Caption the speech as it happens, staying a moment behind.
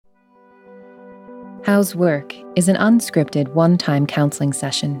How's Work is an unscripted one-time counseling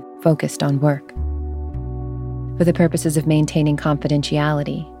session focused on work. For the purposes of maintaining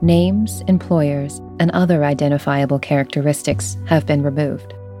confidentiality, names, employers, and other identifiable characteristics have been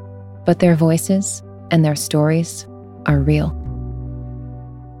removed. But their voices and their stories are real.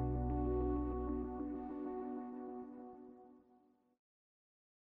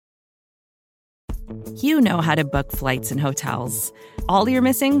 You know how to book flights and hotels. All you're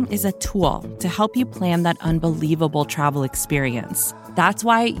missing is a tool to help you plan that unbelievable travel experience. That's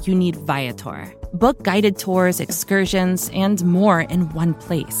why you need Viator. Book guided tours, excursions, and more in one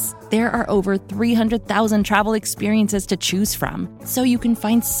place. There are over 300,000 travel experiences to choose from, so you can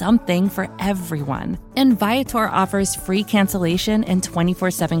find something for everyone. And Viator offers free cancellation and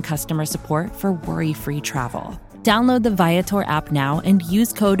 24/7 customer support for worry-free travel. Download the Viator app now and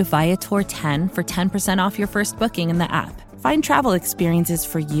use code Viator10 for 10% off your first booking in the app. Find travel experiences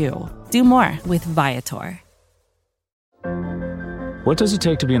for you. Do more with Viator. What does it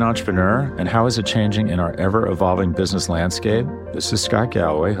take to be an entrepreneur, and how is it changing in our ever-evolving business landscape? This is Scott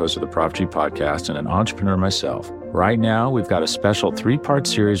Galloway, host of the Prop G podcast and an entrepreneur myself. Right now, we've got a special 3-part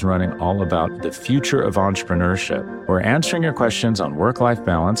series running all about the future of entrepreneurship. We're answering your questions on work-life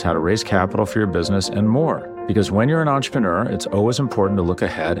balance, how to raise capital for your business, and more. Because when you're an entrepreneur, it's always important to look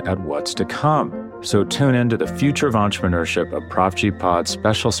ahead at what's to come. So tune in to the Future of Entrepreneurship, a Prop G Pod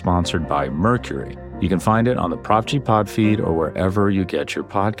special sponsored by Mercury. You can find it on the Prop G Pod feed or wherever you get your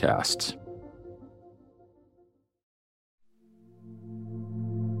podcasts.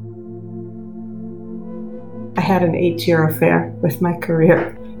 I had an 8-year affair with my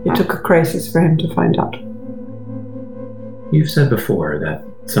career. It took a crisis for him to find out. You've said before that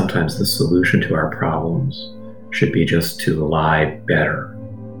sometimes the solution to our problems should be just to lie better.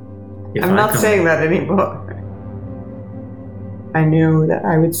 I'm not saying that anymore. I knew that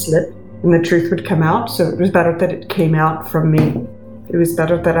I would slip and the truth would come out, so it was better that it came out from me. It was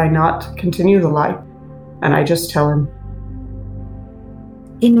better that I not continue the lie, and I just tell him.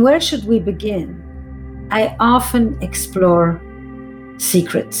 In Where Should We Begin? I often explore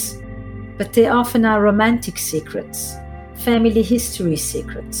secrets, but they often are romantic secrets, family history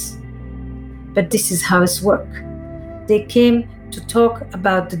secrets. But this is How's Work. They came to talk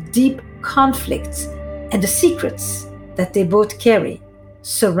about the deep conflicts and the secrets that they both carry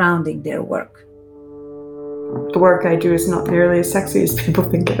surrounding their work. The work I do is not nearly as sexy as people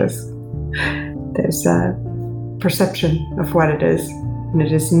think it is. There's a perception of what it is, and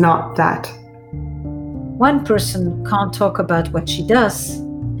it is not that. One person can't talk about what she does,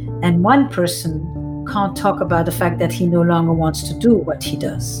 and one person can't talk about the fact that he no longer wants to do what he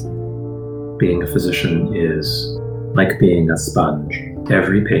does. Being a physician is like being a sponge.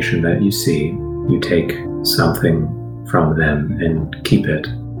 Every patient that you see, you take something from them and keep it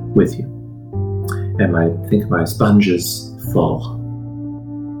with you. And I think my sponge is full.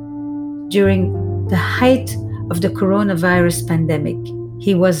 During the height of the coronavirus pandemic,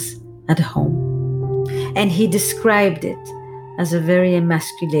 he was at home. And he described it as a very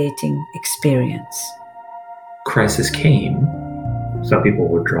emasculating experience. Crisis came. Some people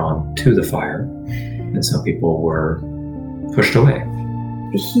were drawn to the fire, and some people were pushed away.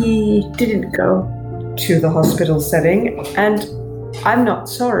 He didn't go to the hospital setting, and I'm not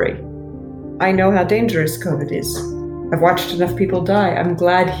sorry. I know how dangerous COVID is. I've watched enough people die. I'm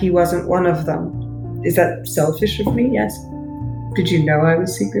glad he wasn't one of them. Is that selfish of me? Yes. Did you know I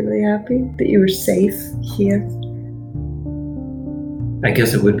was secretly happy that you were safe here? I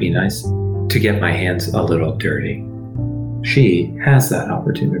guess it would be nice to get my hands a little dirty. She has that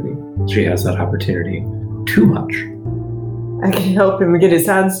opportunity. She has that opportunity too much. I can help him get his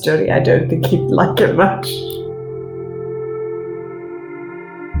hands dirty. I don't think he'd like it much.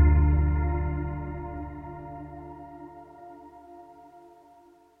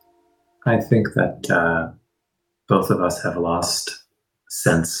 I think that both of us have lost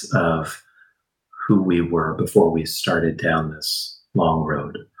sense of who we were before we started down this long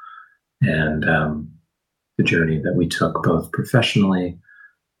road. And the journey that we took both professionally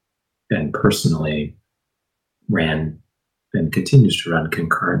and personally ran and continues to run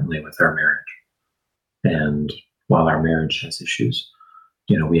concurrently with our marriage. And while our marriage has issues,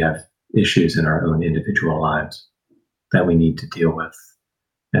 we have issues in our own individual lives that we need to deal with.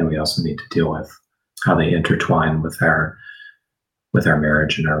 And we also need to deal with how they intertwine with our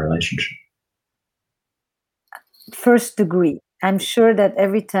marriage and our relationship. First degree. I'm sure that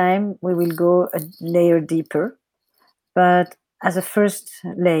every time we will go a layer deeper, but as a first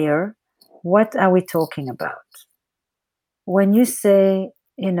layer, what are we talking about? When you say,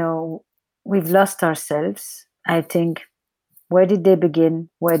 we've lost ourselves, I think, where did they begin?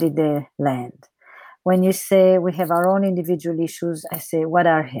 Where did they land? When you say we have our own individual issues, I say, what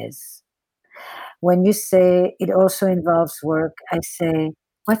are his? When you say it also involves work, I say,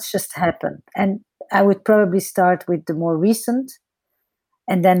 what's just happened? And I would probably start with the more recent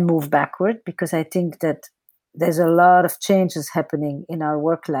and then move backward, because I think that there's a lot of changes happening in our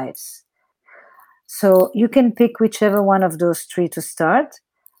work lives. So you can pick whichever one of those three to start,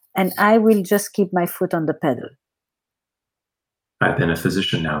 and I will just keep my foot on the pedal. I've been a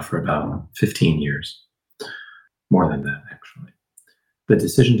physician now for about 15 years, more than that, actually. The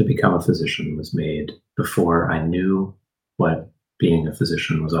decision to become a physician was made before I knew what being a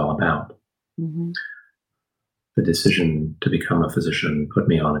physician was all about. Mm-hmm. The decision to become a physician put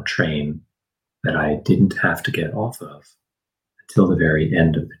me on a train that I didn't have to get off of until the very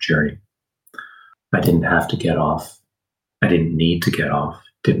end of the journey. I didn't have to get off. I didn't need to get off,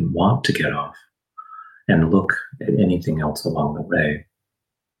 didn't want to get off and look at anything else along the way.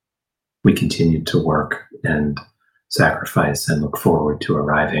 We continued to work and sacrifice and look forward to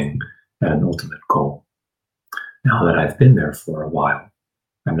arriving at an ultimate goal. Now that I've been there for a while,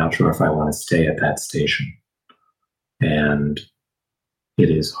 I'm not sure if I want to stay at that station. And it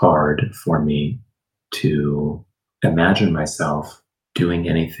is hard for me to imagine myself doing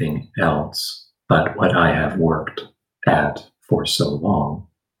anything else but what I have worked at for so long.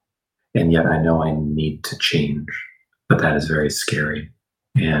 And yet I know I need to change, but that is very scary.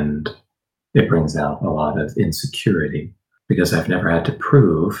 And it brings out a lot of insecurity because I've never had to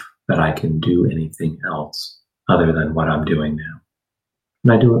prove that I can do anything else other than what I'm doing now.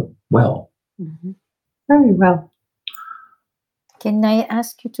 And I do it well. Mm-hmm. Very well. Can I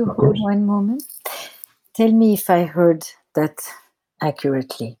ask you to hold one moment? Tell me if I heard that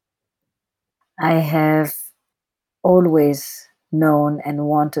accurately. I have always known and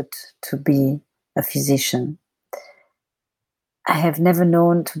wanted to be a physician. I have never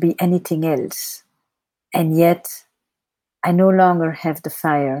known to be anything else. And yet, I no longer have the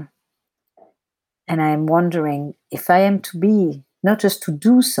fire. And I am wondering if I am to be, not just to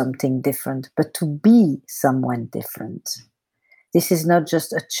do something different, but to be someone different. This is not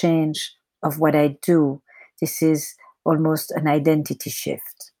just a change of what I do. This is almost an identity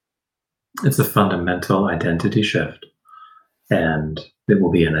shift. It's a fundamental identity shift. And it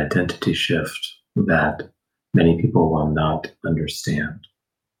will be an identity shift that many people will not understand.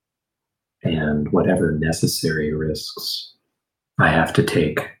 And whatever necessary risks I have to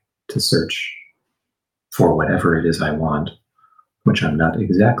take to search for whatever it is I want, which I'm not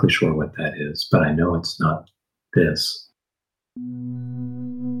exactly sure what that is, but I know it's not this.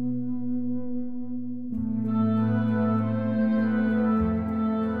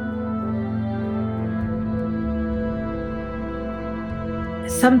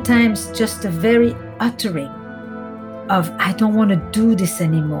 Sometimes just the very uttering of I don't want to do this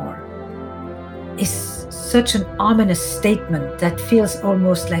anymore is such an ominous statement that feels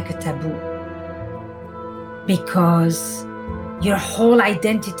almost like a taboo. Because your whole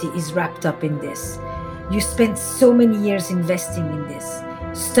identity is wrapped up in this. You spent so many years investing in this,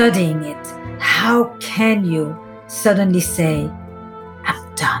 studying it. How can you suddenly say,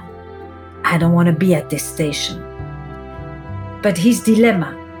 I'm done. I don't want to be at this station. But his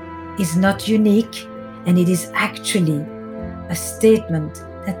dilemma is not unique, and it is actually a statement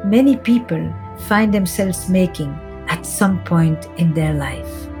that many people find themselves making at some point in their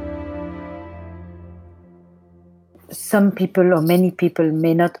life. Some people or many people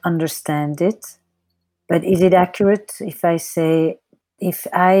may not understand it, but is it accurate if I say, if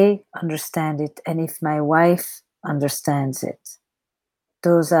I understand it and if my wife understands it,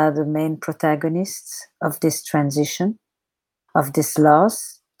 those are the main protagonists of this transition, of this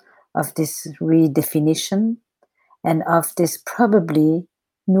loss, of this redefinition, and of this probably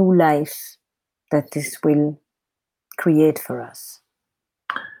new life that this will create for us.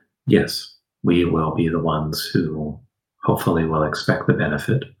 Yes, we will be the ones who hopefully will expect the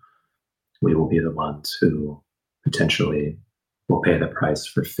benefit. We will be the ones who potentially will pay the price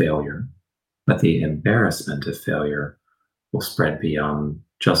for failure. But the embarrassment of failure will spread beyond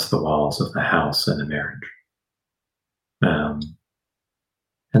just the walls of the house and the marriage.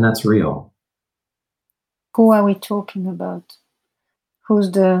 And that's real. Who are we talking about?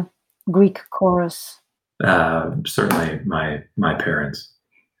 Who's the Greek chorus? Certainly my parents.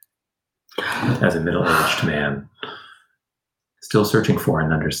 As a middle-aged man, still searching for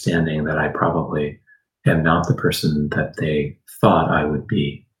an understanding that I probably am not the person that they thought I would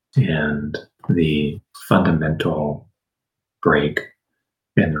be. And the fundamental break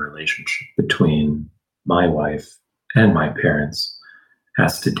in the relationship between my wife and my parents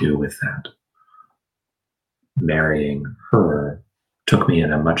has to do with that. Marrying her took me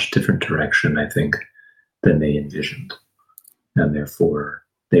in a much different direction, I think, than they envisioned. And therefore,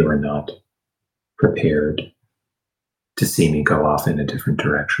 they were not prepared to see me go off in a different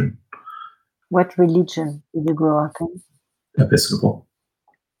direction. What religion did you grow up in? Episcopal.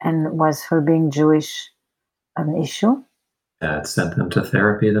 And was her being Jewish an issue? That sent them to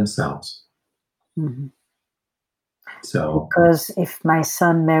therapy themselves. Mm-hmm. So, because if my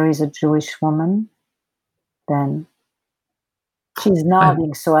son marries a Jewish woman, then she's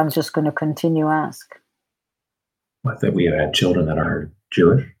nodding, so I'm just going to continue ask. What, that we have had children that are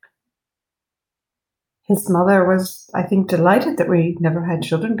Jewish? His mother was, I think, delighted that we never had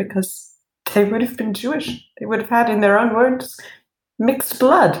children because they would have been Jewish. They would have had, in their own words, mixed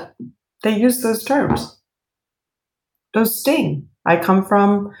blood. They use those terms. Those sting. I come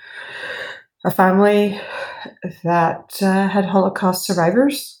from a family that had Holocaust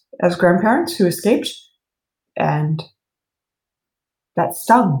survivors as grandparents who escaped, and that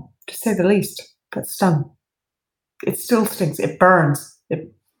stung, to say the least. That stung. It still stings. It burns.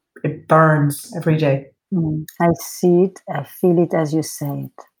 It burns every day. I see it. I feel it as you say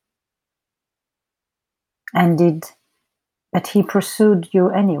it. But he pursued you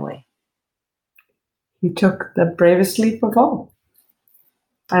anyway. He took the bravest leap of all.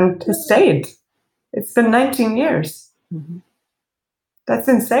 And has stayed. It's been 19 years. Mm-hmm. That's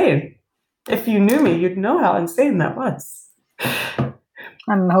insane. If you knew me, you'd know how insane that was.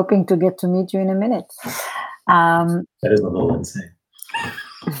 I'm hoping to get to meet you in a minute. That is a little insane.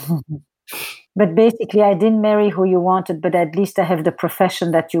 But basically, I didn't marry who you wanted, but at least I have the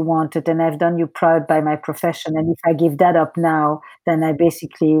profession that you wanted, and I've done you proud by my profession. And if I give that up now, then I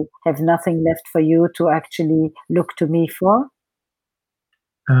basically have nothing left for you to actually look to me for.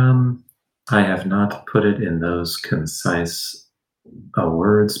 I have not put it in those concise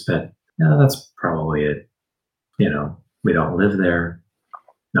words, but yeah, that's probably it. You know, we don't live there,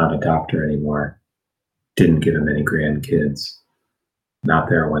 not a doctor anymore, didn't give him any grandkids, not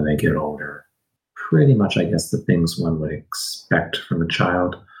there when they get older. Pretty much, I guess, the things one would expect from a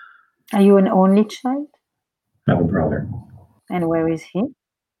child. Are you an only child? I have a brother. And where is he?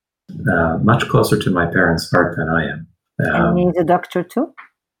 Much closer to my parents' heart than I am. And he's a doctor too?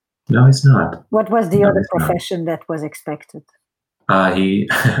 No, he's not. What was the other profession that was expected? He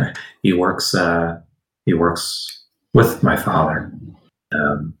works with my father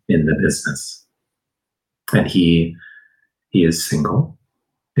in the business, and he is single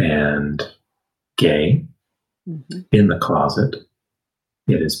and gay, in the closet.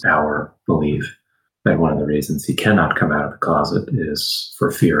 It is our belief that one of the reasons he cannot come out of the closet is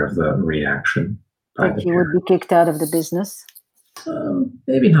for fear of the reaction. That he would be kicked out of the business?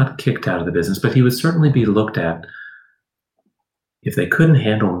 Maybe not kicked out of the business, but he would certainly be looked at. If they couldn't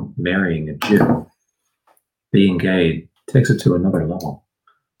handle marrying a Jew, being gay takes it to another level.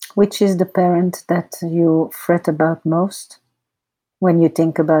 Which is the parent that you fret about most when you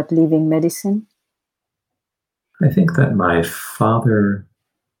think about leaving medicine? I think that my father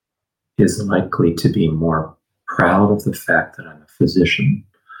is likely to be more proud of the fact that I'm a physician,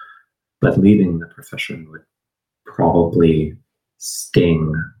 but leaving the profession would probably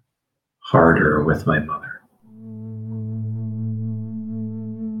sting harder with my mother.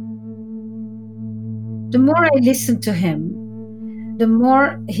 The more I listen to him, the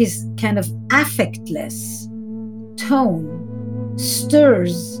more his kind of affectless tone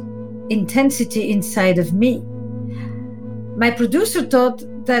stirs intensity inside of me. My producer thought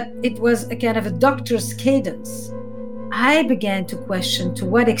that it was a kind of a doctor's cadence. I began to question to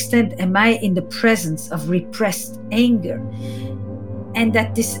what extent am I in the presence of repressed anger, and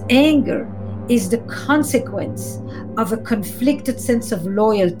that this anger is the consequence of a conflicted sense of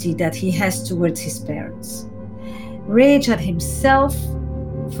loyalty that he has towards his parents. Rage at himself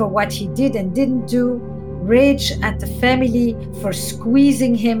for what he did and didn't do, rage at the family for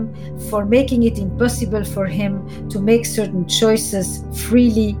squeezing him, for making it impossible for him to make certain choices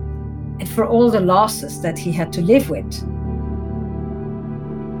freely, and for all the losses that he had to live with.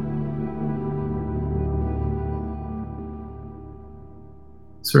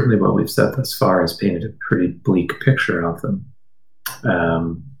 Certainly what we've said thus far has painted a pretty bleak picture of them.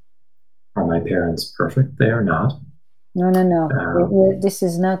 Are my parents perfect? They are not. No. This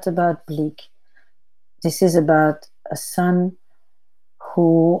is not about bleak. This is about a son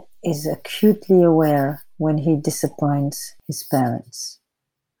who is acutely aware when he disappoints his parents,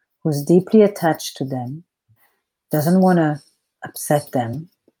 who's deeply attached to them, doesn't want to upset them,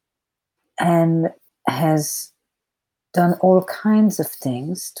 and has done all kinds of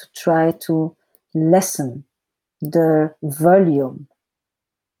things to try to lessen the volume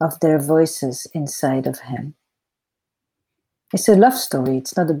of their voices inside of him. It's a love story.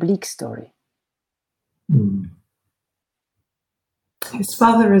 It's not a bleak story. His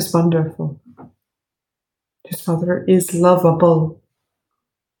father is wonderful. His father is lovable.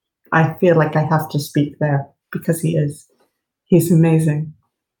 I feel like I have to speak there because he is. He's amazing.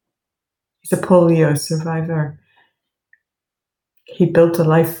 He's a polio survivor. He built a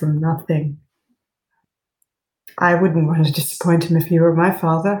life from nothing. I wouldn't want to disappoint him if he were my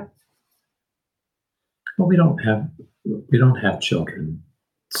father. Well, we don't have children,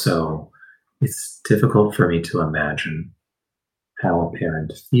 so it's difficult for me to imagine how a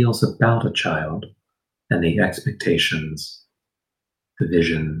parent feels about a child and the expectations, the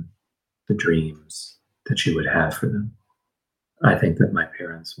vision, the dreams that you would have for them. I think that my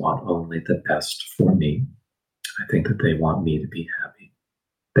parents want only the best for me. I think that they want me to be happy.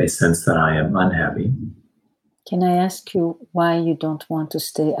 They sense that I am unhappy. Can I ask you why you don't want to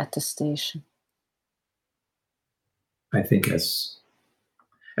stay at the station? I think as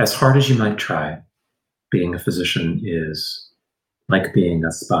hard as you might try, being a physician is like being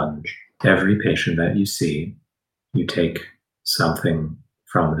a sponge. Every patient that you see, you take something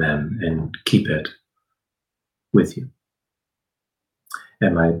from them and keep it with you.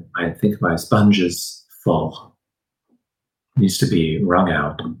 And I think my sponge is full. It needs to be wrung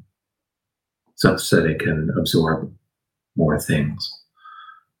out such that it can absorb more things.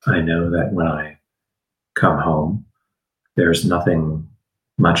 I know that when I come home, there's nothing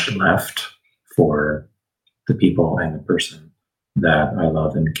much left for the people and the person that I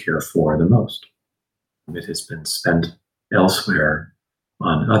love and care for the most. It has been spent elsewhere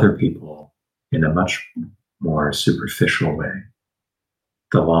on other people in a much more superficial way.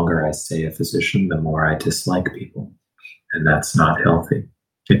 The longer I stay a physician, the more I dislike people, and that's not healthy.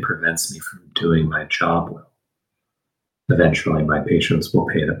 It prevents me from doing my job well. Eventually, my patients will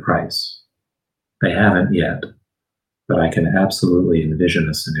pay the price. They haven't yet, but I can absolutely envision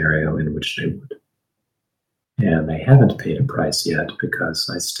a scenario in which they would. And they haven't paid a price yet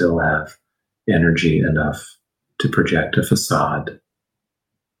because I still have energy enough to project a facade.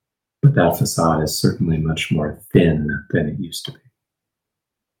 But that facade is certainly much more thin than it used to be.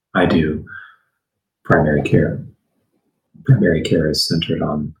 I do primary care. Primary care is centered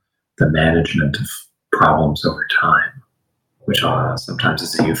on the management of problems over time, which sometimes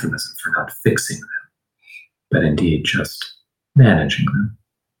is a euphemism for not fixing them, but indeed just managing them.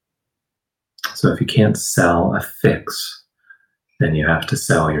 So if you can't sell a fix, then you have to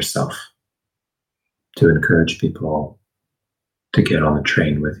sell yourself to encourage people to get on the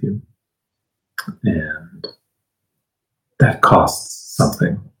train with you. And that costs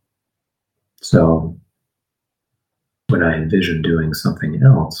something. So when I envision doing something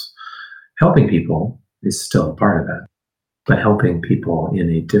else, helping people is still a part of that, but helping people in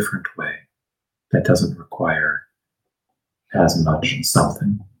a different way that doesn't require as much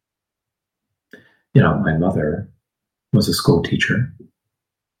something. You know, my mother was a school teacher.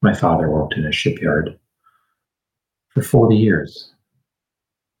 My father worked in a shipyard for 40 years.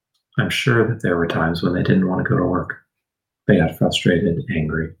 I'm sure that there were times when they didn't want to go to work. They got frustrated,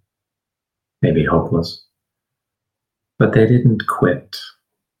 angry, maybe hopeless. But they didn't quit.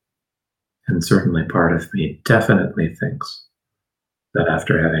 And certainly part of me definitely thinks that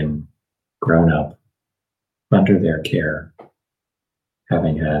after having grown up under their care,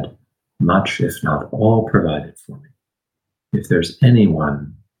 having had much, if not all, provided for me, if there's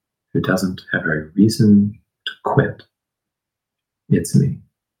anyone who doesn't have a reason to quit, it's me.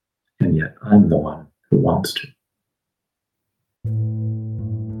 And yet I'm the one who wants to.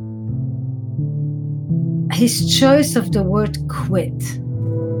 His choice of the word quit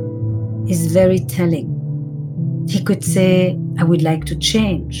is very telling. He could say, I would like to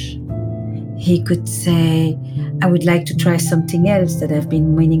change. He could say, I would like to try something else that I've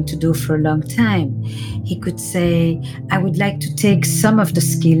been meaning to do for a long time. He could say, I would like to take some of the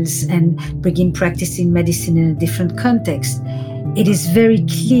skills and begin practicing medicine in a different context. It is very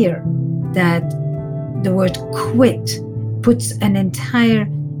clear that the word quit puts an entire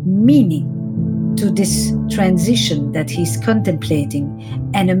meaning to this transition that he's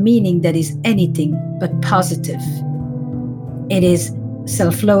contemplating, and a meaning that is anything but positive. It is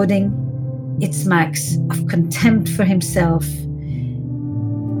self-loathing. It smacks of contempt for himself.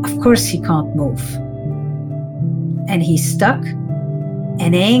 Of course he can't move. And he's stuck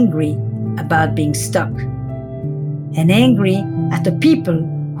and angry about being stuck. And angry at the people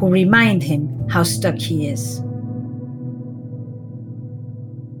who remind him how stuck he is.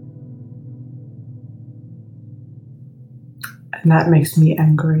 And that makes me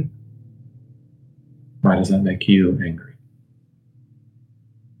angry. Why does that make you angry?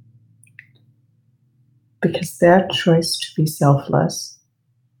 Because their choice to be selfless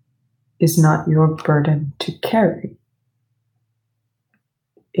is not your burden to carry.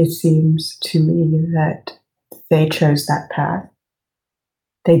 It seems to me that they chose that path.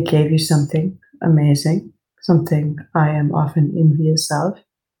 They gave you something amazing, something I am often envious of.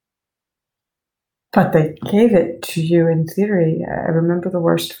 But they gave it to you in theory. I remember the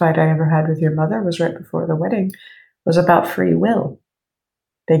worst fight I ever had with your mother was right before the wedding. It was about free will.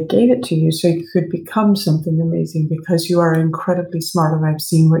 They gave it to you so you could become something amazing because you are incredibly smart and I've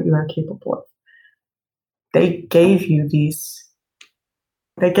seen what you are capable of. They gave you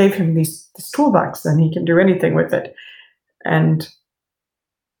they gave him this toolbox and he can do anything with it. And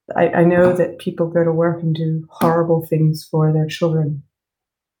I know that people go to work and do horrible things for their children,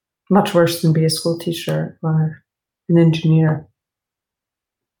 much worse than be a school teacher or an engineer.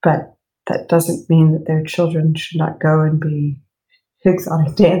 But that doesn't mean that their children should not go and be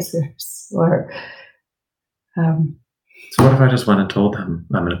exotic dancers or... So what if I just went and told them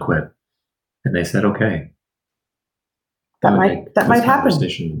I'm going to quit? And they said, okay. That might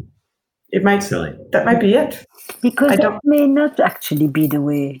happen. It might silly. That might be it. Because that may not actually be the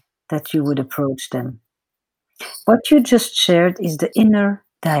way that you would approach them. What you just shared is the inner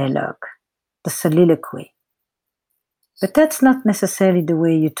dialogue, the soliloquy. But that's not necessarily the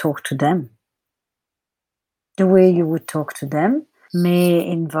way you talk to them. The way you would talk to them may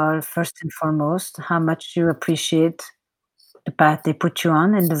involve, first and foremost, how much you appreciate the path they put you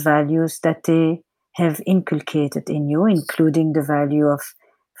on and the values that they have inculcated in you, including the value of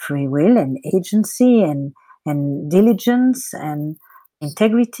free will and agency and diligence and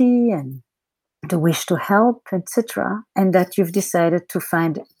integrity and the wish to help, etc. And that you've decided to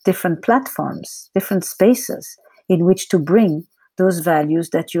find different platforms, different spaces in which to bring those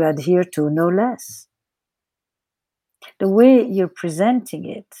values that you adhere to, no less. The way you're presenting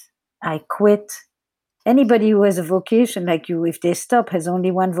it, I quit. Anybody who has a vocation like you, if they stop, has only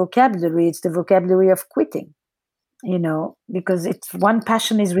one vocabulary. It's the vocabulary of quitting, because it's one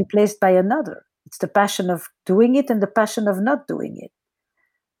passion is replaced by another. It's the passion of doing it and the passion of not doing it.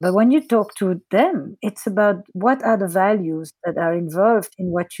 But when you talk to them, it's about what are the values that are involved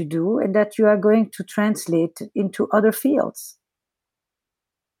in what you do and that you are going to translate into other fields.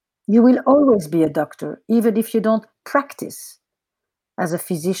 You will always be a doctor, even if you don't practice as a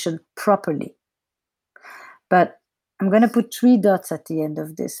physician properly. But I'm going to put 3 dots at the end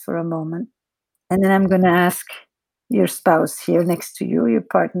of this for a moment. And then I'm going to ask your spouse here next to you, your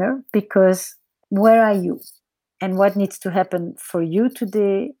partner, because where are you? And what needs to happen for you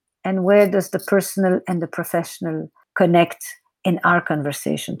today? And where does the personal and the professional connect in our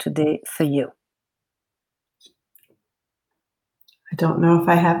conversation today for you? I don't know if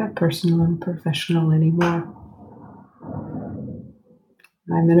I have a personal and professional anymore.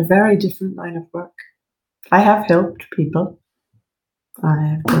 I'm in a very different line of work. I have helped people. I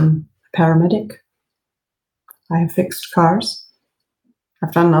have been a paramedic. I have fixed cars.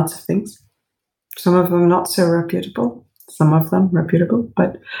 I've done lots of things. Some of them not so reputable, some of them reputable.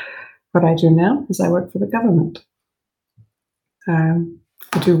 But what I do now is I work for the government.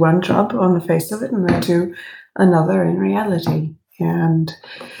 I do one job on the face of it and I do another in reality. And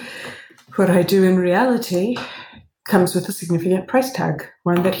what I do in reality comes with a significant price tag,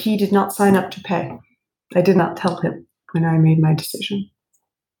 one that he did not sign up to pay. I did not tell him when I made my decision.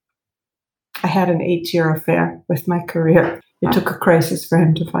 I had an 8-year affair with my career. It took a crisis for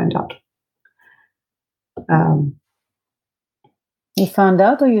him to find out. He found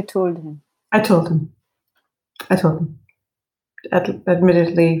out or you told him? I told him.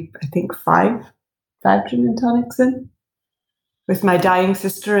 Admittedly, I think 5 gin and tonics in. With my dying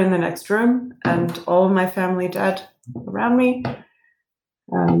sister in the next room and all my family dead around me.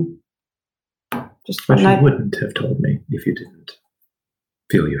 But you wouldn't have told me if you didn't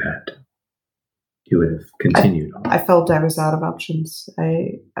feel you had to. You would have continued on. I felt I was out of options.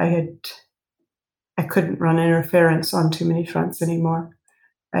 I couldn't run interference on too many fronts anymore.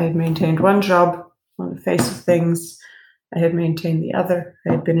 I had maintained one job on the face of things. I had maintained the other.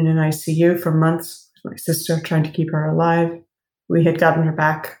 I had been in an ICU for months with my sister, trying to keep her alive. We had gotten her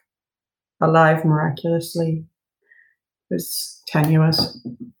back alive miraculously. It was tenuous.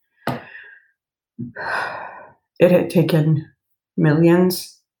 It had taken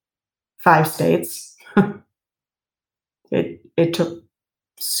millions, 5 states. It took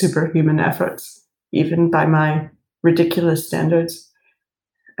superhuman efforts, even by my ridiculous standards.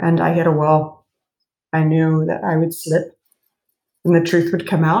 And I hit a wall. I knew that I would slip and the truth would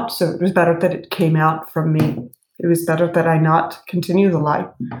come out. So it was better that it came out from me. It was better that I not continue the lie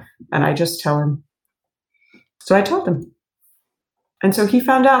and I just tell him. So I told him. And so he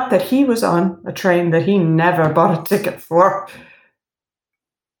found out that he was on a train that he never bought a ticket for.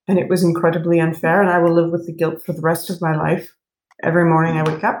 And it was incredibly unfair, and I will live with the guilt for the rest of my life. Every morning I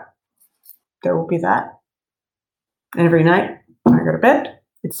wake up, there will be that. And every night I go to bed,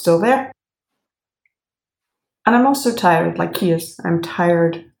 it's still there. And I'm also tired, like he is. I'm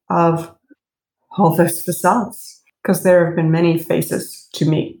tired of all those facades, because there have been many faces to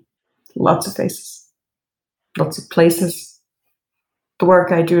me. Lots of faces. Lots of places. The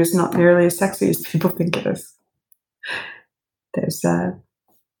work I do is not nearly as sexy as people think it is. There's a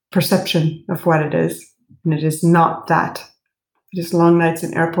perception of what it is, and it is not that. It is long nights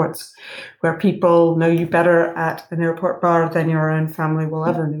in airports where people know you better at an airport bar than your own family will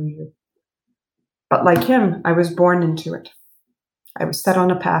ever know you. But like him, I was born into it. I was set on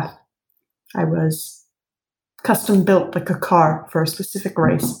a path. I was custom built like a car for a specific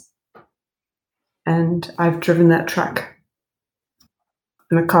race. And I've driven that truck.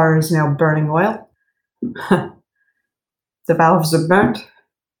 And the car is now burning oil. The valves are burnt.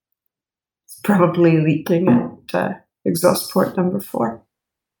 It's probably leaking at exhaust port number 4.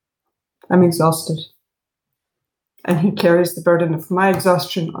 I'm exhausted. And he carries the burden of my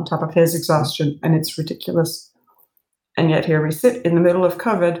exhaustion on top of his exhaustion, and it's ridiculous. And yet here we sit in the middle of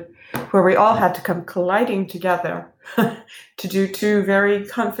COVID, where we all had to come colliding together to do 2 very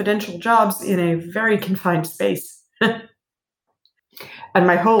confidential jobs in a very confined space. And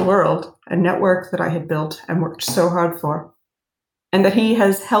my whole world, a network that I had built and worked so hard for, and that he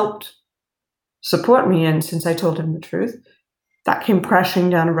has helped support me in since I told him the truth, that came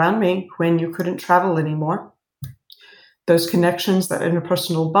crashing down around me when you couldn't travel anymore. Those connections, that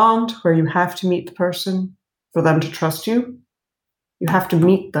interpersonal bond where you have to meet the person for them to trust you. You have to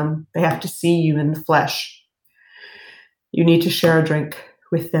meet them. They have to see you in the flesh. You need to share a drink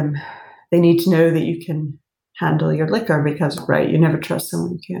with them. They need to know that you can handle your liquor because, right, you never trust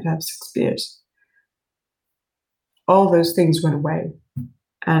someone who can't have 6 beers. All those things went away.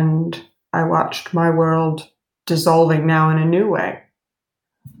 And I watched my world dissolving now in a new way.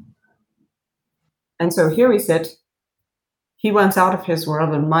 And so here we sit. He wants out of his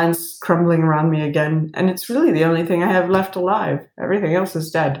world and mine's crumbling around me again. And it's really the only thing I have left alive. Everything else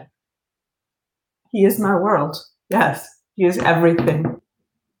is dead. He is my world. Yes, he is everything.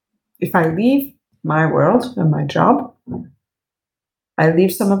 If I leave my world and my job, I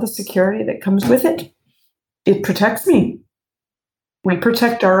leave some of the security that comes with it. It protects me. We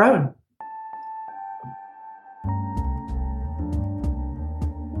protect our own.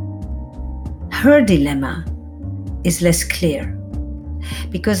 Her dilemma is less clear,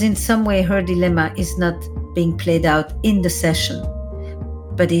 because in some way her dilemma is not being played out in the session,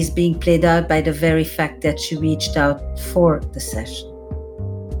 but is being played out by the very fact that she reached out for the session.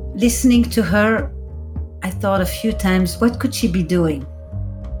 Listening to her, I thought a few times, what could she be doing?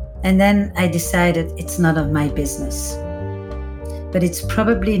 And then I decided it's none of my business. But it's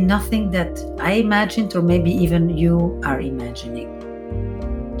probably nothing that I imagined, or maybe even you are imagining.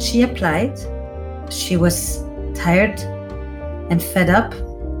 She applied. She was tired and fed up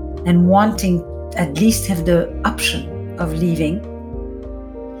and wanting at least have the option of leaving.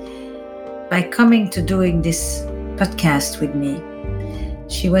 By coming to doing this podcast with me,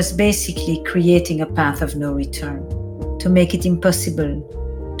 she was basically creating a path of no return to make it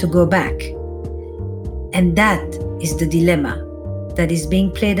impossible to go back. And that is the dilemma that is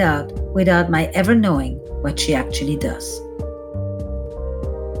being played out without my ever knowing what she actually does.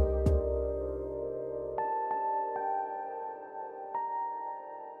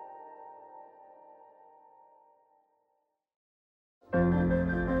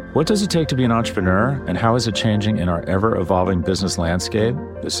 What does it take to be an entrepreneur, and how is it changing in our ever-evolving business landscape?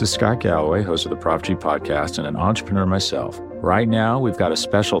 This is Scott Galloway, host of the Prop G podcast and an entrepreneur myself. Right now, we've got a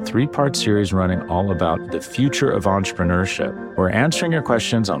special 3-part series running all about the future of entrepreneurship. We're answering your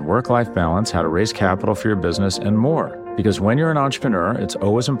questions on work-life balance, how to raise capital for your business, and more. Because when you're an entrepreneur, it's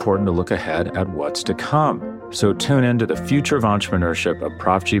always important to look ahead at what's to come. So tune in to the Future of Entrepreneurship, a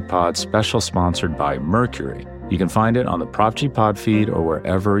Prop G pod special sponsored by Mercury. You can find it on the Prop G Pod feed or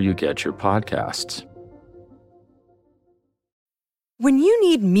wherever you get your podcasts. When you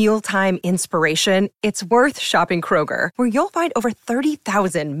need mealtime inspiration, it's worth shopping Kroger, where you'll find over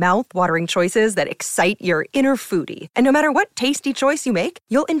 30,000 mouth-watering choices that excite your inner foodie. And no matter what tasty choice you make,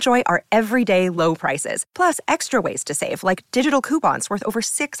 you'll enjoy our everyday low prices, plus extra ways to save, like digital coupons worth over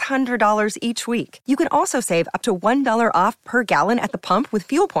 $600 each week. You can also save up to $1 off per gallon at the pump with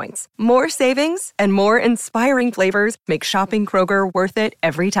fuel points. More savings and more inspiring flavors make shopping Kroger worth it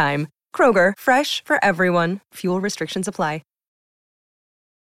every time. Kroger, fresh for everyone. Fuel restrictions apply.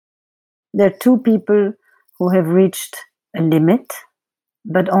 There are 2 people who have reached a limit,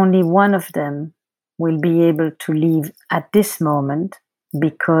 but only one of them will be able to leave at this moment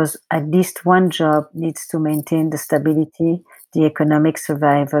because at least one job needs to maintain the stability, the economic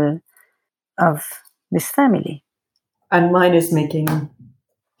survival of this family. And mine is making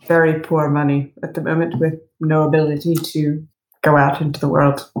very poor money at the moment with no ability to go out into the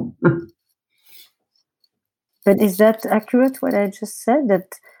world. But is that accurate, what I just said?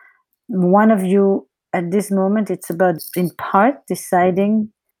 That one of you, at this moment, it's about, in part,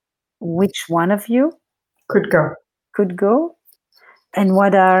 deciding which one of you Could go. And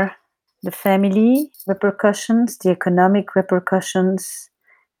what are the family repercussions, the economic repercussions,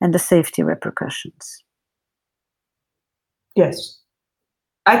 and the safety repercussions? Yes.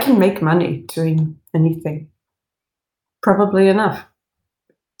 I can make money doing anything. Probably enough.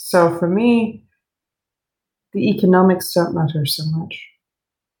 So for me, the economics don't matter so much.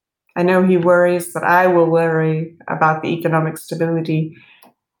 I know he worries that I will worry about the economic stability,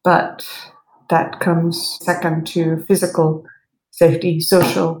 but that comes second to physical safety,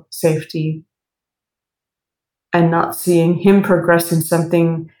 social safety, and not seeing him progress in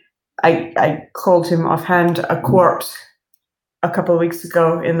something. I called him offhand a corpse a couple of weeks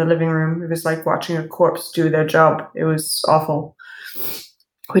ago in the living room. It was like watching a corpse do their job. It was awful,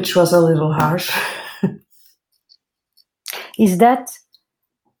 which was a little harsh. Is that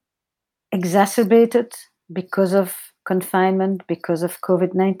exacerbated because of confinement, because of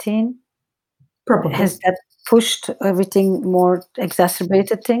COVID-19? Probably. Has that pushed everything more,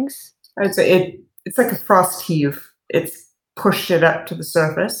 exacerbated things? I'd say it's like a frost heave. It's pushed it up to the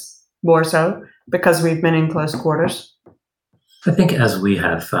surface more so because we've been in close quarters. I think as we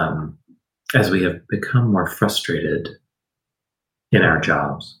have become more frustrated in our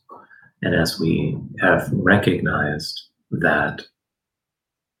jobs, and as we have recognized that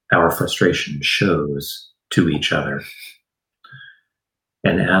our frustration shows to each other,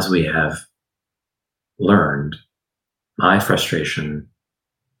 and as we have learned my frustration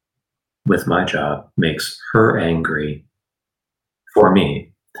with my job makes her angry for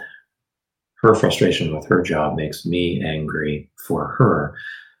me, her frustration with her job makes me angry for her,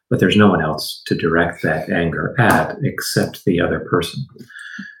 but there's no one else to direct that anger at except the other person.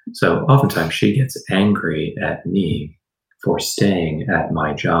 So oftentimes she gets angry at me for staying at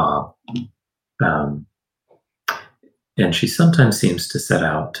my job. And she sometimes seems to set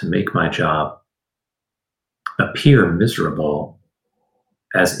out to make my job appear miserable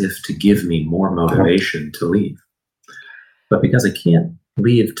as if to give me more motivation to leave. But because I can't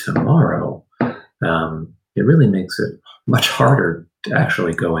leave tomorrow, it really makes it much harder to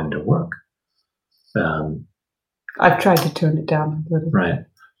actually go into work. I've tried to tone it down a little. Right.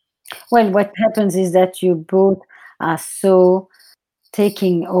 Well, what happens is that you both are so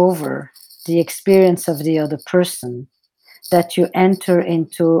taking over the experience of the other person that you enter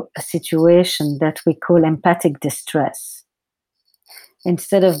into a situation that we call empathic distress.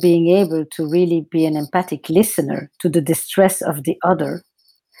 Instead of being able to really be an empathic listener to the distress of the other,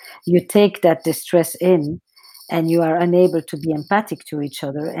 you take that distress in and you are unable to be empathic to each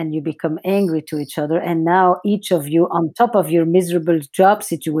other and you become angry to each other. And now each of you, on top of your miserable job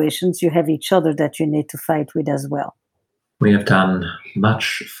situations, you have each other that you need to fight with as well. We have done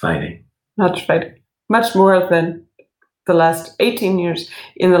much fighting. Much fighting. Much more than the last 18 years,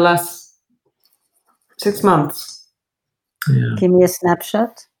 in the last 6 months. Yeah. Give me a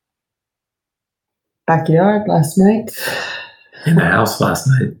snapshot. Backyard last night. In the house last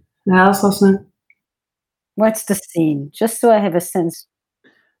night. What's the scene? Just so I have a sense.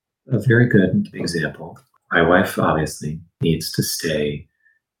 A very good example. My wife obviously needs to stay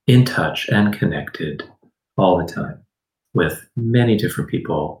in touch and connected all the time with many different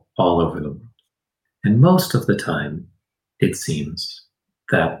people all over the world. And most of the time, it seems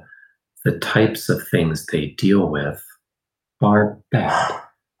that the types of things they deal with are bad.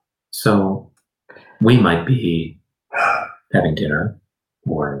 So we might be having dinner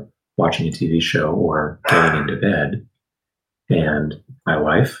or watching a TV show or getting into bed, and my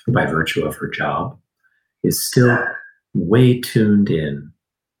wife, by virtue of her job, is still way tuned in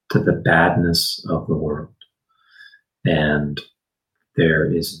to the badness of the world. And there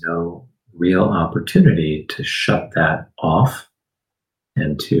is no real opportunity to shut that off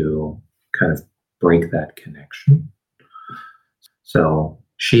and to kind of break that connection. So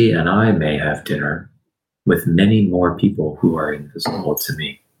she and I may have dinner with many more people who are invisible to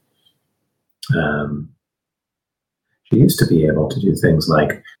me. She used to be able to do things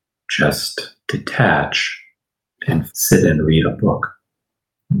like just detach and sit and read a book.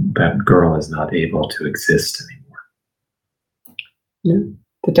 That girl is not able to exist anymore. Yeah.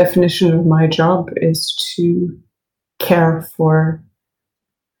 The definition of my job is to care for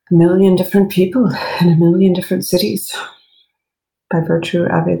 1 million different people in 1 million different cities. by virtue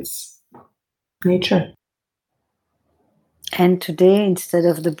of its nature. And today, instead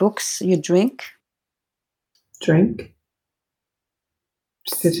of the books, you drink? Drink.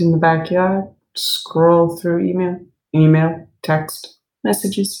 Sit in the backyard, scroll through email, text,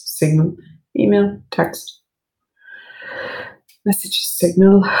 messages, signal, email, text, messages,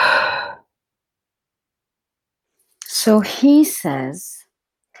 signal. So he says,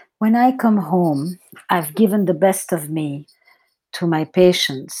 when I come home, I've given the best of me to my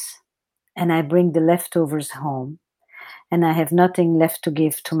patients, and I bring the leftovers home, and I have nothing left to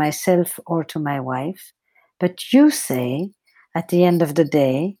give to myself or to my wife. But you say, at the end of the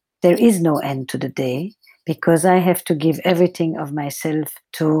day, there is no end to the day, because I have to give everything of myself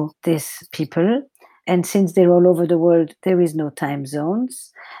to these people. And since they're all over the world, there is no time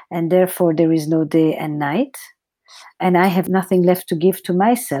zones, and therefore there is no day and night. And I have nothing left to give to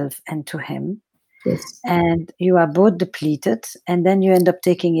myself and to him. Yes. And you are both depleted, and then you end up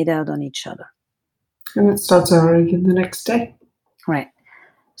taking it out on each other. And it starts over again the next day. Right.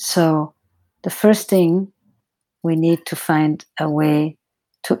 So the first thing we need to find a way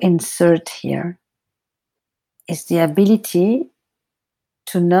to insert here is the ability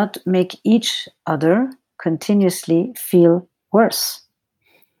to not make each other continuously feel worse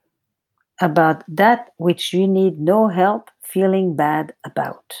about that which you need no help feeling bad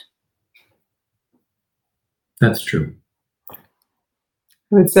about. That's true. I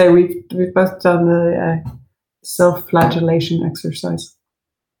would say we've both done the self-flagellation exercise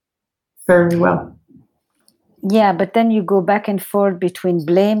very well. Yeah, but then you go back and forth between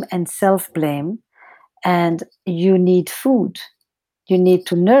blame and self-blame, and you need food. You need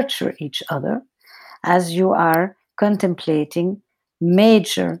to nurture each other as you are contemplating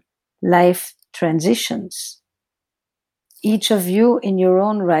major life transitions. Each of you in your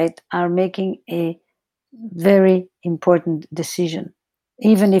own right are making a very important decision,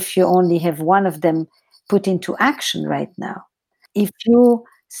 even if you only have one of them put into action right now. If you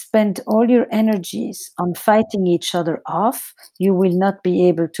spend all your energies on fighting each other off, you will not be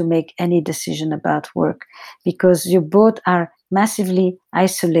able to make any decision about work, because you both are massively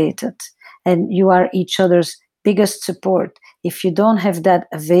isolated and you are each other's biggest support. If you don't have that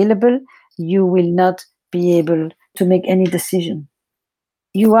available, you will not be able to make any decision.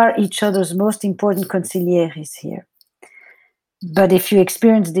 You are each other's most important consiglieres here. But if you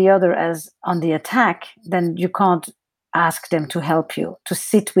experience the other as on the attack, then you can't ask them to help you, to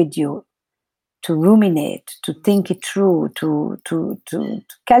sit with you, to ruminate, to think it through, to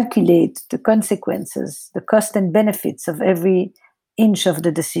calculate the consequences, the cost and benefits of every inch of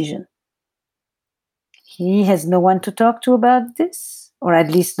the decision. He has no one to talk to about this, or at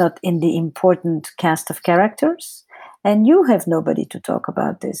least not in the important cast of characters. And you have nobody to talk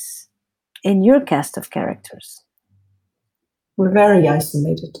about this in your cast of characters. We're very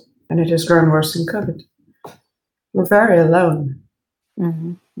isolated, and it has grown worse in COVID. We're very alone.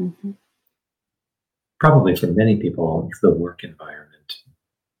 Mm-hmm. Mm-hmm. Probably for many people, the work environment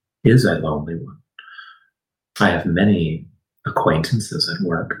is a lonely one. I have many acquaintances at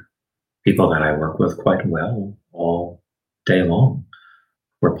work, people that I work with quite well all day long.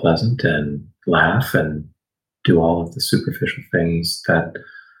 We're pleasant and laugh and do all of the superficial things that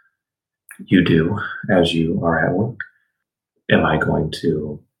you do as you are at work. Am I going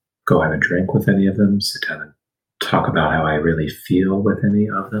to go have a drink with any of them, sit down and talk about how I really feel with any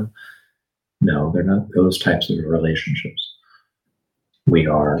of them? No, they're not those types of relationships. We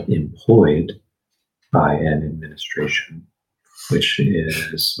are employed by an administration which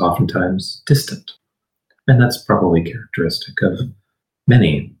is oftentimes distant. And that's probably characteristic of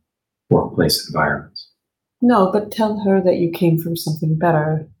many workplace environments. No, but tell her that you came from something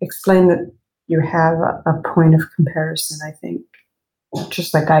better. Explain that you have a point of comparison, I think,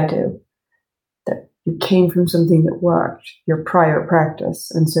 just like I do. That you came from something that worked, your prior practice,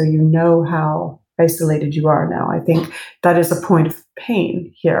 and so you know how isolated you are now. I think that is a point of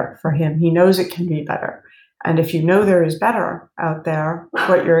pain here for him. He knows it can be better. And if you know there is better out there,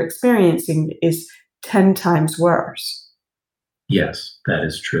 what you're experiencing is 10 times worse. Yes, that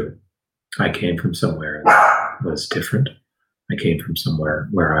is true. I came from somewhere that was different. I came from somewhere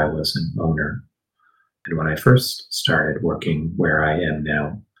where I was an owner. And when I first started working where I am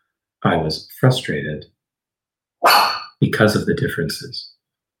now, I was frustrated because of the differences.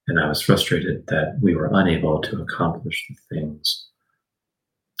 And I was frustrated that we were unable to accomplish the things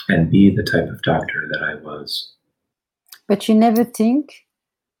and be the type of doctor that I was. But you never think,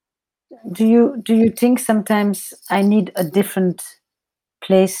 do you think sometimes I need a different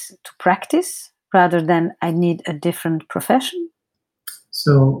place to practice rather than I need a different profession?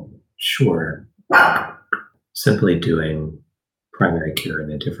 So, sure, simply doing primary care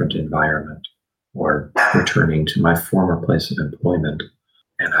in a different environment or returning to my former place of employment.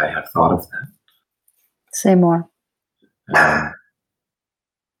 And I have thought of that. Say more.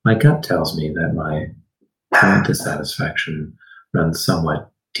 My gut tells me that my current dissatisfaction runs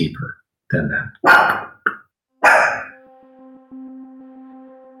somewhat deeper than that.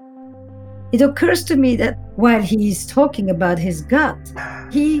 It occurs to me that while he is talking about his gut,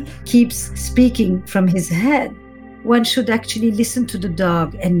 he keeps speaking from his head. One should actually listen to the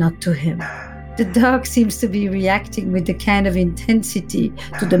dog and not to him. The dog seems to be reacting with the kind of intensity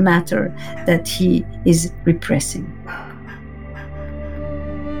to the matter that he is repressing.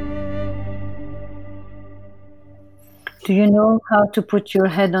 Do you know how to put your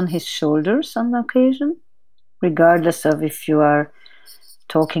head on his shoulders on occasion? Regardless of if you are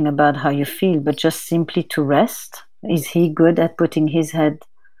talking about how you feel, but just simply to rest? Is he good at putting his head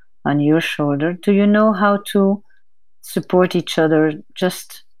on your shoulder? Do you know how to support each other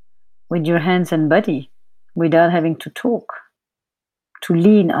just with your hands and body without having to talk, to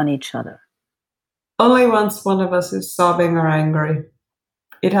lean on each other? Only once one of us is sobbing or angry.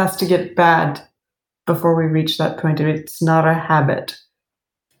 It has to get bad before we reach that point. It's not a habit.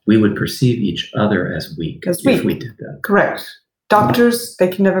 We would perceive each other as weak if we did that. Correct. Doctors, they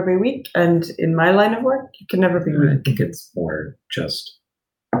can never be weak. And in my line of work, you can never be weak. I think it's more just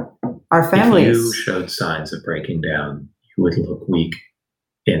our families. If you showed signs of breaking down, you would look weak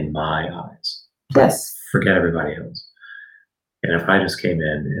in my eyes. Yes. Forget everybody else. And if I just came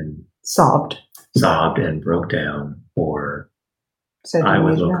in and sobbed and broke down, or I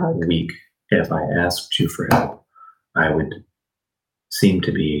would look weak if I asked you for help, I would seem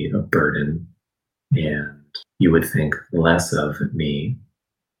to be a burden and you would think less of me.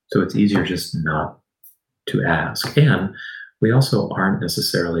 So it's easier just not to ask. And we also aren't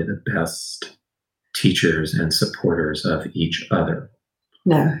necessarily the best teachers and supporters of each other.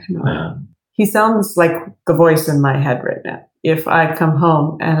 No. He sounds like the voice in my head right now. If I come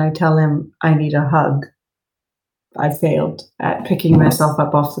home and I tell him I need a hug, I failed at picking myself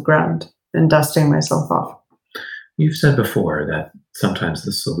up off the ground and dusting myself off. You've said before that sometimes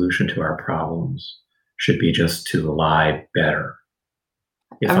the solution to our problems should be just to lie better.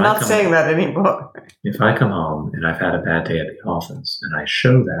 I'm not saying that anymore. If I come home and I've had a bad day at the office and I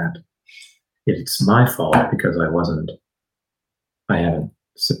show that, it's my fault because I haven't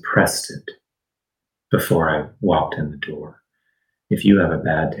suppressed it before I walked in the door. If you have a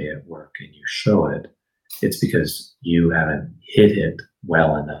bad day at work and you show it, it's because you haven't hid it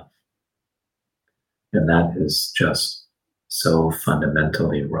well enough. And that is just so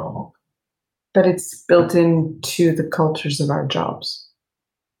fundamentally wrong. But it's built into the cultures of our jobs.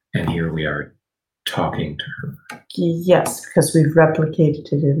 And here we are talking to her. Yes, because we've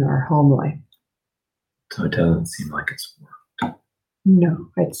replicated it in our home life. So it doesn't seem like it's worked. No,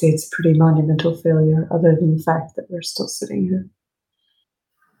 I'd say it's a pretty monumental failure, other than the fact that we're still sitting here.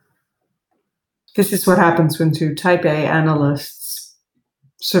 This is what happens when two type A analysts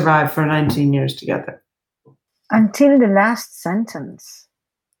survive for 19 years together. Until the last sentence,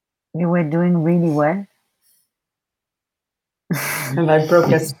 you were doing really well. And I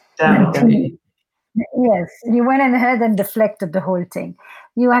broke us down again. Yes, you went ahead and deflected the whole thing.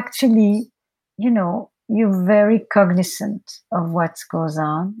 You actually, you're very cognizant of what goes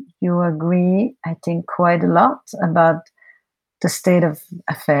on. You agree, I think, quite a lot about the state of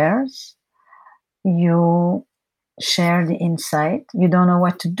affairs. You share the insight. You don't know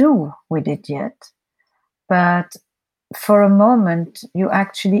what to do with it yet. But for a moment, you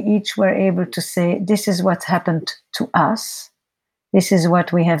actually each were able to say, this is what happened to us. This is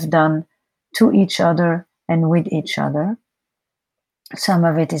what we have done to each other and with each other. Some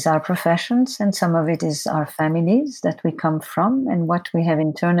of it is our professions, and some of it is our families that we come from and what we have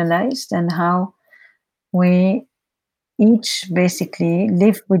internalized, and how we each basically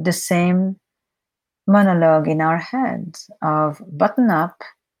live with the same monologue in our head of button up,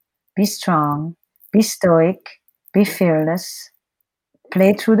 be strong, be stoic, be fearless,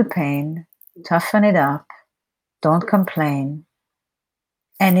 play through the pain, toughen it up, don't complain.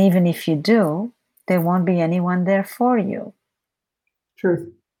 And even if you do, there won't be anyone there for you.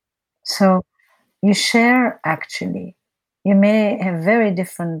 Truth. So you share, actually. You may have very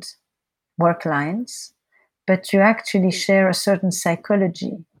different work lines, but you actually share a certain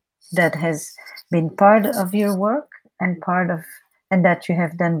psychology that has been part of your work and that you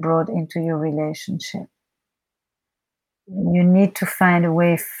have then brought into your relationship. You need to find a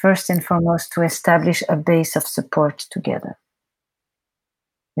way, first and foremost, to establish a base of support together.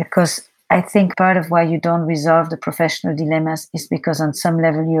 Because I think part of why you don't resolve the professional dilemmas is because on some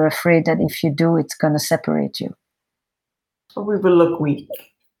level you're afraid that if you do, it's going to separate you. We will look weak.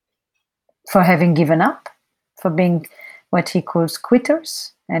 For having given up? For being what he calls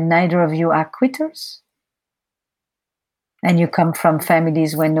quitters? And neither of you are quitters? And you come from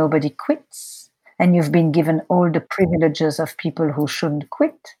families where nobody quits? And you've been given all the privileges of people who shouldn't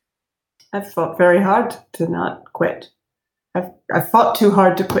quit? I've fought very hard to not quit. I've fought too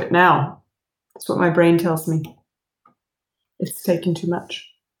hard to quit now. That's what my brain tells me. It's taken too much.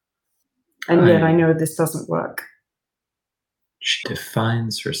 And yet I know this doesn't work. She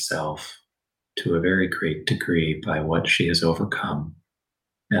defines herself to a very great degree by what she has overcome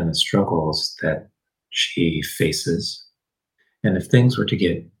and the struggles that she faces. And if things were to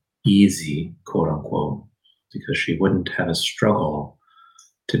get easy, quote unquote, because she wouldn't have a struggle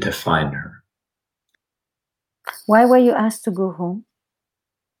to define her. Why were you asked to go home?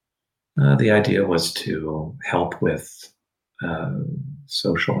 The idea was to help with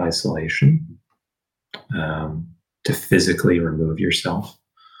social isolation, to physically remove yourself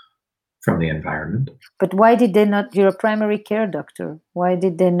from the environment. But why did they not, you're a primary care doctor, why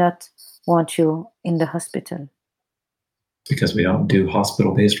did they not want you in the hospital? Because we don't do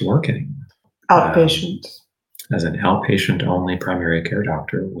hospital-based work anymore. Outpatient. As an outpatient-only primary care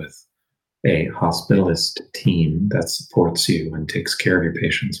doctor with a hospitalist team that supports you and takes care of your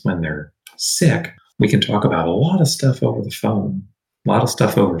patients when they're sick, we can talk about a lot of stuff over the phone, a lot of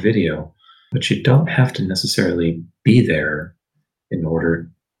stuff over video, but you don't have to necessarily be there in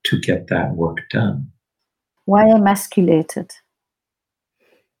order to get that work done. Why emasculated?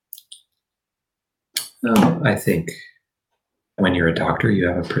 Well, I think when you're a doctor, you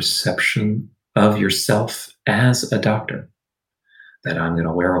have a perception of yourself as a doctor. That I'm going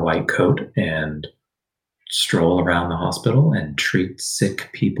to wear a white coat and stroll around the hospital and treat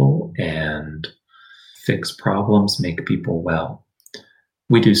sick people and fix problems, make people well.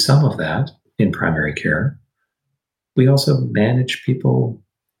 We do some of that in primary care. We also manage people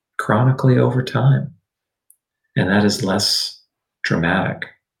chronically over time. And that is less dramatic.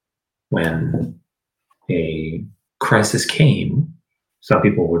 When a crisis came, some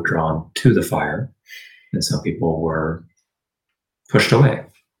people were drawn to the fire and some people were pushed away.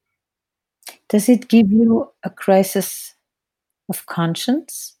 Does it give you a crisis of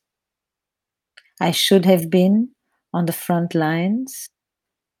conscience? I should have been on the front lines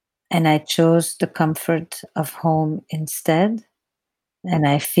and I chose the comfort of home instead. And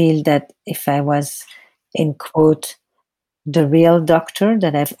I feel that if I was, in quote, the real doctor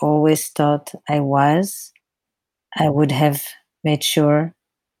that I've always thought I was, I would have made sure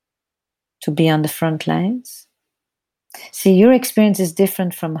to be on the front lines. See, your experience is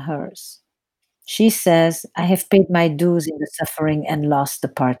different from hers. She says, I have paid my dues in the suffering and loss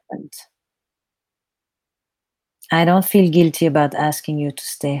department. I don't feel guilty about asking you to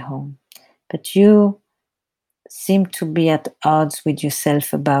stay home, but you seem to be at odds with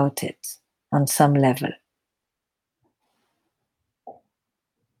yourself about it on some level.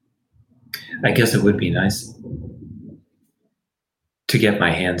 I guess it would be nice to get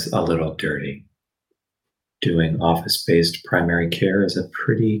my hands a little dirty. Doing office-based primary care is a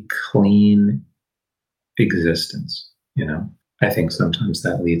pretty clean existence, you know? I think sometimes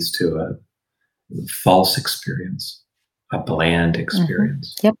that leads to a false experience, a bland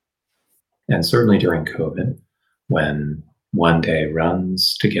experience. Mm-hmm. Yep. And certainly during COVID, when one day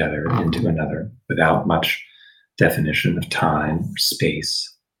runs together into another without much definition of time or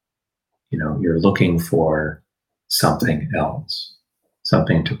space, you know, you're looking for something else,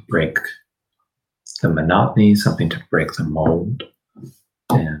 something to break the monotony, something to break the mold.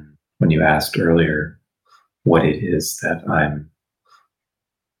 And when you asked earlier what it is that I'm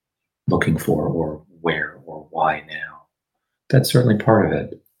looking for or where or why now, that's certainly part of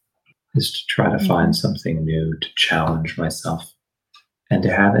it, is to try to find something new, to challenge myself and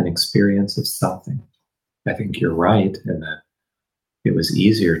to have an experience of something. I think you're right in that it was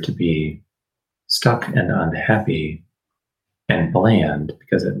easier to be stuck and unhappy and bland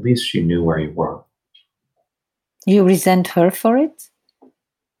because at least you knew where you were. You resent her for it?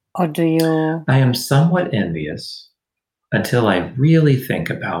 Or do you? I am somewhat envious until I really think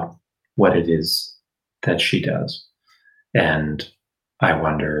about what it is that she does. And I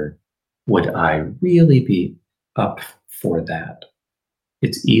wonder, would I really be up for that?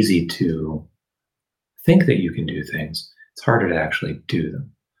 It's easy to think that you can do things. It's harder to actually do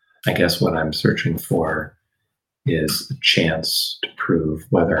them. I guess what I'm searching for is a chance to prove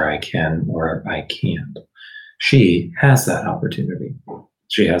whether I can or I can't. She has that opportunity.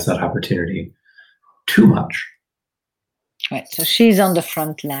 She has that opportunity too much. Right. So she's on the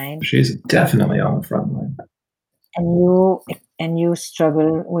front line. She's definitely on the front line. And you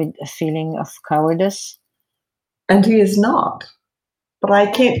struggle with a feeling of cowardice? And he is not. But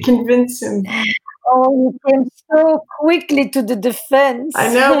I can't convince him. Oh, you came so quickly to the defense.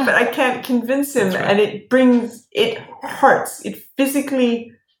 I know, but I can't convince him. And it hurts. It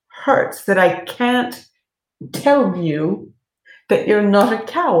physically hurts that I can't tell you that you're not a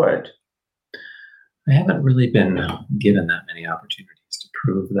coward. I haven't really been given that many opportunities to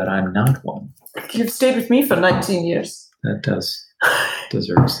prove that I'm not one. You've stayed with me for 19 years. That does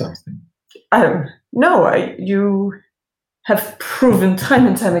deserve something. No, you have proven time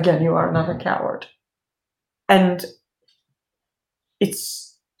and time again you are not a coward. And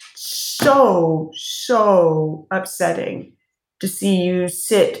it's so upsetting to see you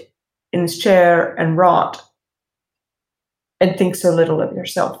sit in this chair and rot and think so little of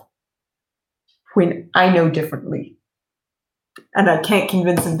yourself when I know differently. And I can't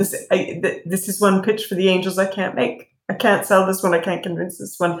convince him. This is one pitch for the angels I can't make. I can't sell this one. I can't convince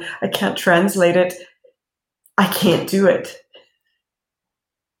this one. I can't translate it. I can't do it.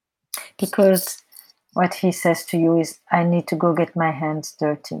 Because what he says to you is, I need to go get my hands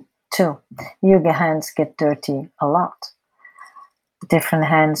dirty too. Your hands get dirty a lot. Different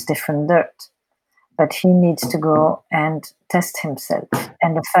hands, different dirt. But he needs to go and test himself.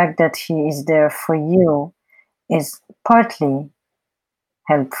 And the fact that he is there for you is partly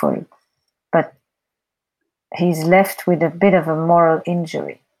helpful. But he's left with a bit of a moral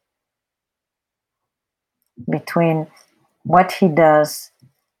injury between what he does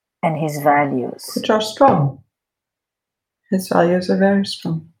and his values. Which are strong. His values are very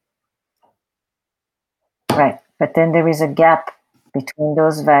strong. Right. But then there is a gap between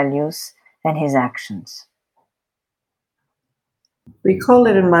those values and his actions. We call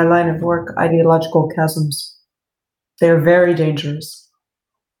it in my line of work ideological chasms. They're very dangerous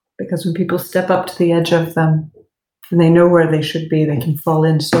because when people step up to the edge of them and they know where they should be, they can fall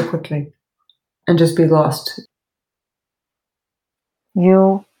in so quickly and just be lost.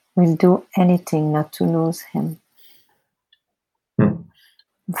 You will do anything not to lose him.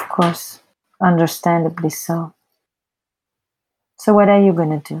 Of course, understandably so. So what are you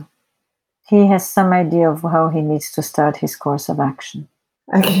going to do? He has some idea of how he needs to start his course of action.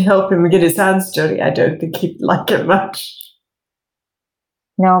 I can help him get his hands dirty. I don't think he'd like it much.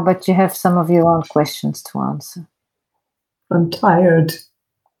 No, but you have some of your own questions to answer. I'm tired.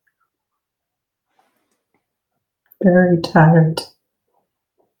 Very tired.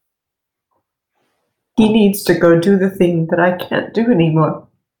 He needs to go do the thing that I can't do anymore.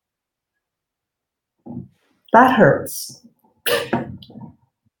 That hurts.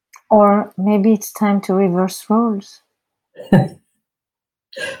 Or maybe it's time to reverse roles.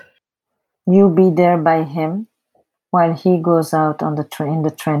 You be there by him while he goes out on in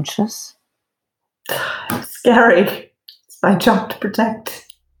the trenches. Scary. It's my job to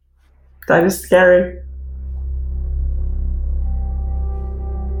protect. That is scary.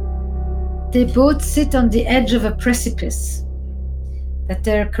 They both sit on the edge of a precipice, that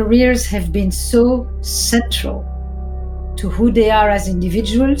their careers have been so central to who they are as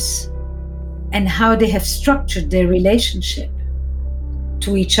individuals and how they have structured their relationship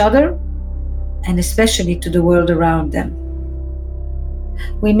to each other and especially to the world around them.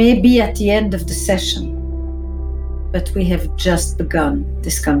 We may be at the end of the session, but we have just begun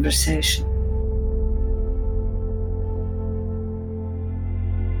this conversation.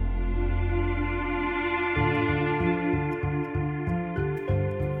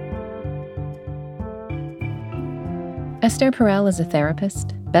 Esther Perel is a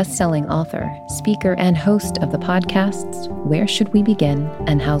therapist, best-selling author, speaker, and host of the podcasts Where Should We Begin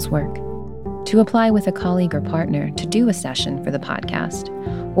and How's Work. To apply with a colleague or partner to do a session for the podcast,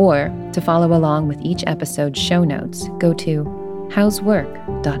 or to follow along with each episode's show notes, go to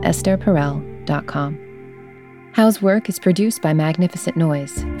howswork.estherperel.com. How's Work is produced by Magnificent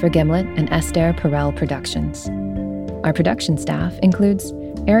Noise for Gimlet and Esther Perel Productions. Our production staff includes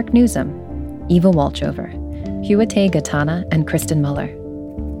Eric Newsom, Eva Walchover, Huate Gatana, and Kristen Muller.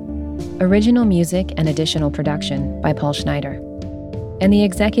 Original music and additional production by Paul Schneider. And the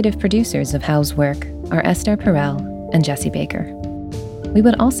executive producers of How's Work are Esther Perel and Jesse Baker. We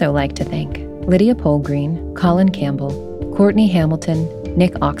would also like to thank Lydia Polgreen, Colin Campbell, Courtney Hamilton,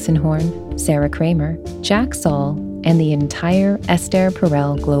 Nick Oxenhorn, Sarah Kramer, Jack Saul, and the entire Esther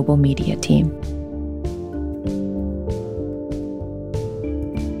Perel Global Media team.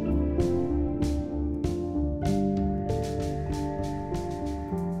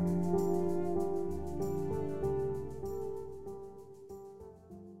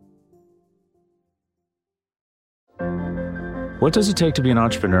 What does it take to be an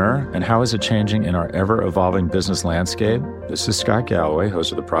entrepreneur, and how is it changing in our ever-evolving business landscape? This is Scott Galloway,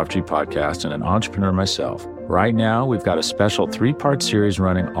 host of the Prop G podcast and an entrepreneur myself. Right now, we've got a special 3-part series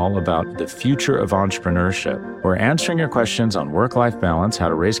running all about the future of entrepreneurship. We're answering your questions on work-life balance, how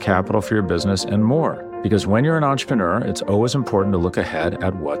to raise capital for your business, and more. Because when you're an entrepreneur, it's always important to look ahead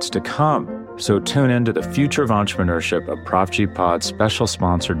at what's to come. So tune in to the Future of Entrepreneurship, a Prop G Pod special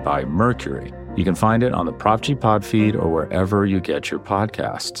sponsored by Mercury. You can find it on the Prop G Pod feed or wherever you get your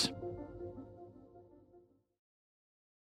podcasts.